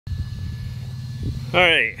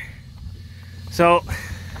Alright, so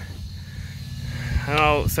I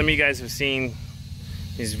know some of you guys have seen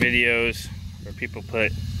these videos where people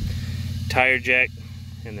put tire jack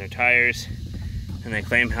in their tires and they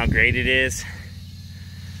claim how great it is.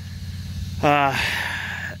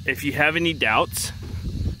 If you have any doubts,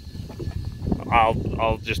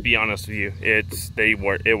 I'll just be honest with you.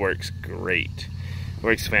 It works great. It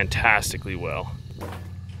works fantastically well.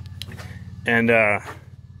 And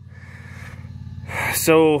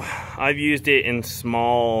so I've used it in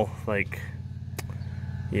small, like,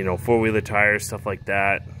 you know, four-wheeler tires, stuff like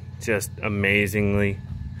that. Just amazingly.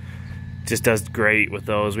 Just does great with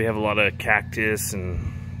those. We have a lot of cactus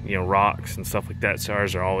and, you know, rocks and stuff like that, so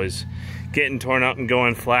ours are always getting torn up and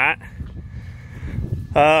going flat.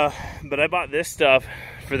 But I bought this stuff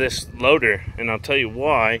for this loader, and I'll tell you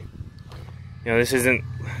why. You know, this isn't...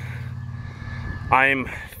 I'm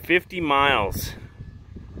 50 miles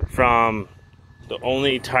from the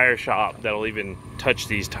only tire shop that'll even touch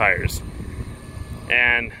these tires.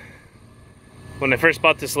 And when I first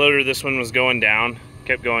bought this loader, this one was going down,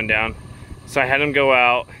 kept going down. So I had them go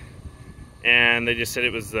out, and they just said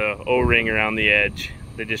it was the O-ring around the edge.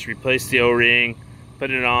 They just replaced the O-ring,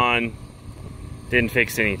 put it on, didn't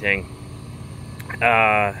fix anything.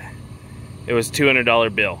 It was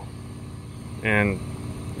 $200 bill. And,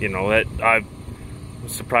 you know, that I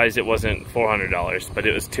was surprised it wasn't $400, but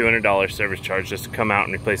it was $200 service charge just to come out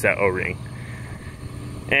and replace that O-ring.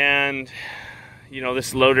 And, you know,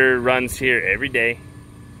 this loader runs here every day.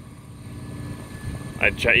 I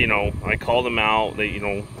called them out. They, you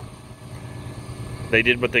know, they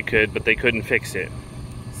did what they could, but they couldn't fix it.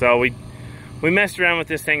 So we messed around with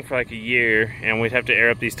this thing for like a year, and we'd have to air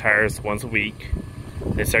up these tires once a week.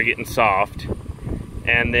 They start getting soft.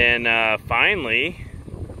 And then finally,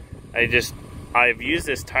 I've used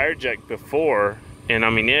this tire jack before, and I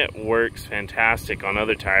mean, it works fantastic on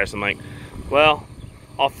other tires. I'm like, well,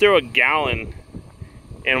 I'll throw a gallon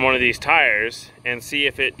in one of these tires and see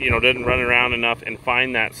if it, you know, doesn't run around enough and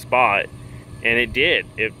find that spot. And it did.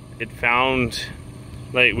 It found,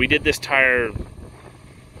 like, we did this tire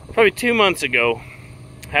probably 2 months ago.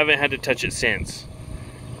 Haven't had to touch it since.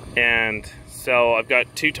 And so I've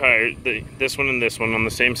got two tires, this one and this one on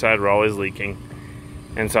the same side were always leaking.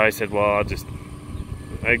 And so I said, well,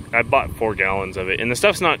 I bought 4 gallons of it. And the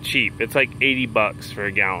stuff's not cheap. It's like 80 bucks for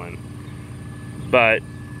a gallon. But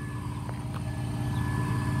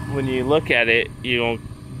when you look at it, you know,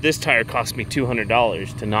 this tire cost me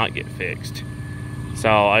 $200 to not get fixed. So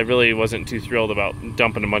I really wasn't too thrilled about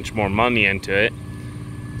dumping a bunch more money into it.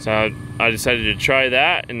 So I decided to try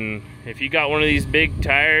that. And if you got one of these big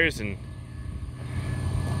tires and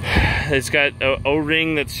it's got an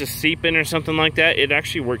O-ring that's just seeping or something like that, it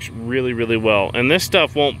actually works really, really well. And this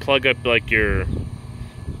stuff won't plug up like your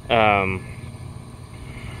valve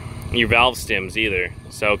stems either.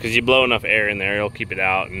 So, because you blow enough air in there, it'll keep it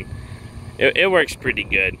out, and it works pretty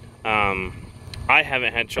good. I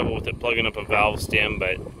haven't had trouble with it plugging up a valve stem,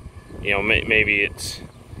 but you know, maybe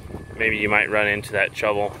you might run into that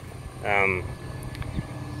trouble.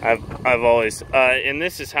 I've always, and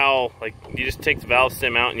this is how, like, you just take the valve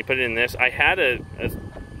stem out and you put it in this. I had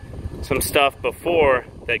some stuff before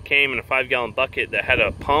that came in a 5-gallon bucket that had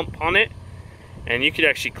a pump on it, and you could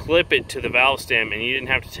actually clip it to the valve stem and you didn't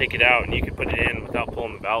have to take it out, and you could put it in without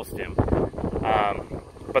pulling the valve stem.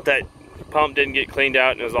 But that pump didn't get cleaned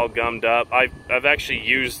out and it was all gummed up. I've actually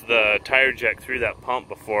used the tire jack through that pump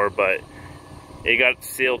before, but it got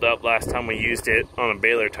sealed up last time we used it on a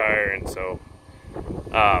baler tire, and so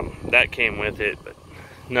that came with it, but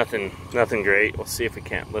nothing great. We'll see if we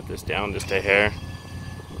can't let this down just a hair.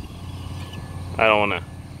 I don't want to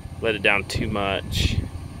let it down too much.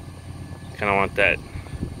 Kind of want that.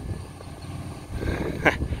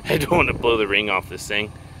 I don't want to blow the ring off this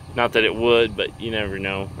thing. Not that it would, but you never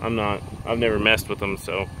know. I've never messed with them,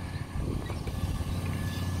 so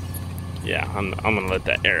yeah, I'm gonna let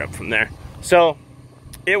that air up from there. So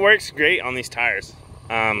it works great on these tires.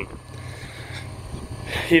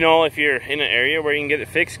 You know, if you're in an area where you can get it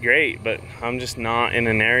fixed, great, but I'm just not in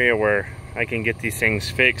an area where I can get these things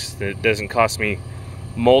fixed that doesn't cost me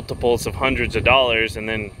multiples of hundreds of dollars, and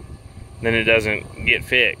then it doesn't get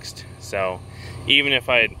fixed. So even if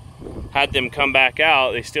I had them come back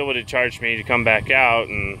out, they still would have charged me to come back out,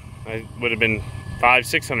 and I would have been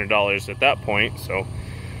 $500–600 at that point. So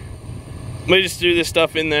we just threw this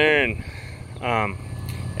stuff in there, and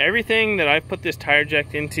everything that I've put this tire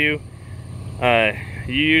jack into,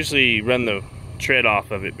 you usually run the tread off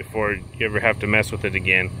of it before you ever have to mess with it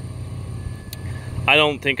again. I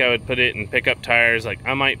don't think I would put it in pickup tires. Like,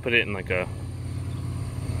 I might put it in like a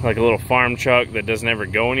little farm truck that doesn't ever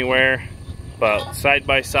go anywhere. But side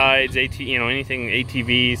by sides, you know, anything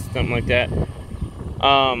ATVs, something like that.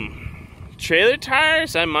 Trailer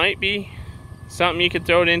tires, that might be something you could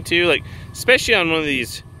throw it into, like especially on one of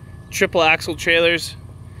these triple axle trailers.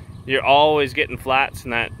 You're always getting flats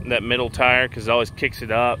in that middle tire because it always kicks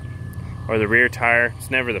it up, or the rear tire.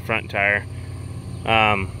 It's never the front tire.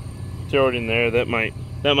 Throw it in there. That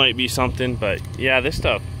might be something. But yeah, this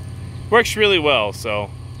stuff works really well.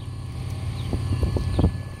 So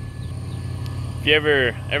if you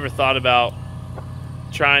ever thought about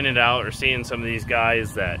trying it out or seeing some of these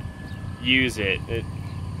guys that use it, it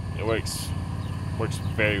works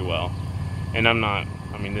very well. And I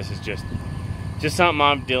mean, this is just something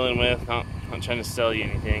I'm dealing with. Not trying to sell you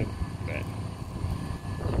anything, but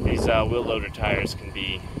these wheel loader tires can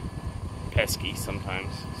be pesky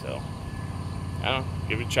sometimes. So I don't know,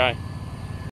 give it a try.